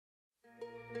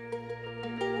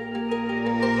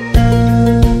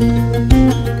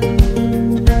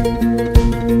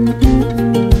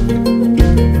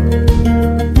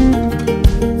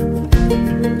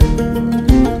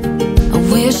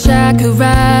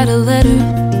write a letter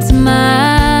to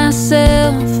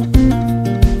myself,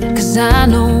 'cause I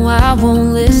know I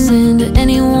won't listen to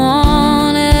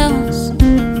anyone else.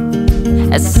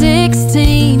 At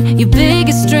 16, your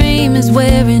biggest dream is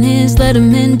wearing his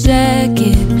Letterman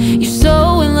jacket. You're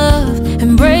so in love,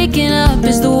 and breaking up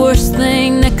is the worst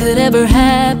thing that could ever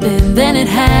happen. Then it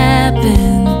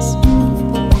happens,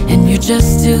 and you're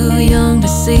just too young to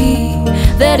see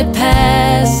that it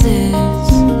passes.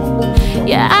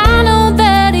 Yeah, I know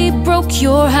that he broke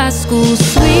your high school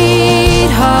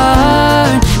sweetheart,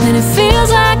 and it feels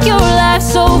like your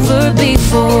life's over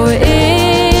before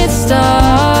it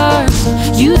starts.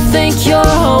 You think your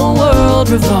whole world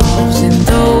revolves in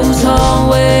those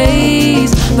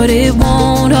hallways, but it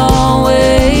won't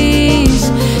always.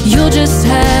 You'll just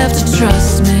have to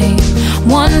trust me.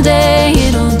 One day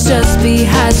it'll just be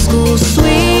high school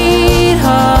sweetheart.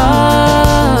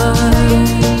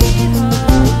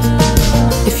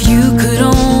 If you could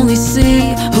only see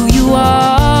who you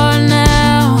are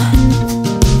now,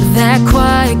 that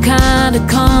quiet kind of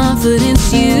confidence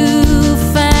you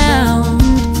found.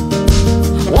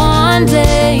 One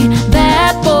day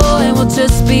that boy will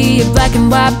just be a black and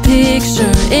white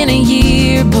picture in a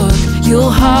yearbook.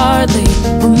 You'll hardly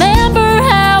remember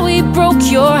how he broke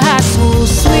your high school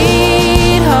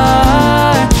sweetheart,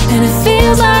 and it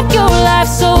feels like your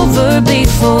life's over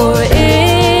before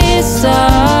it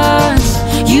starts.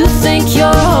 You think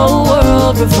your whole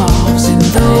world revolves in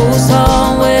those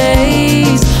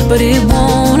hallways, but it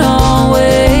won't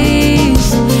always.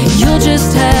 You'll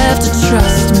just have to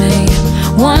trust me.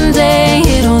 One day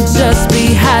it'll just be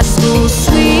high school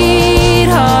sweetheart.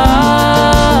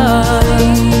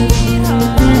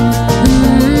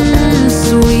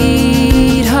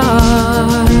 Sweetheart.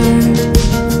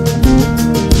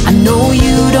 I know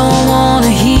you don't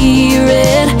wanna hear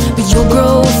it, but you'll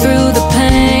grow through the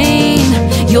pain.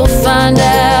 You'll find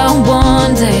out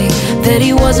one day that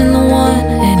he wasn't the one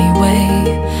anyway.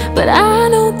 But I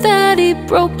know that he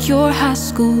broke your high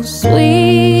school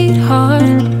sweetheart,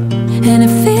 and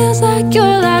it feels like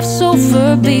your life's over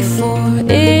before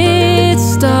it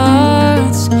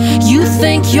starts. You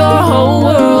think your whole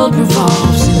world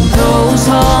revolves in those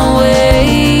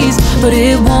hallways, but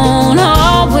it won't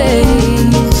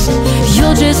always.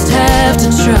 You'll just have to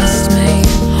trust me.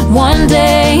 One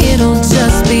day it'll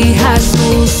just be high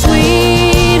school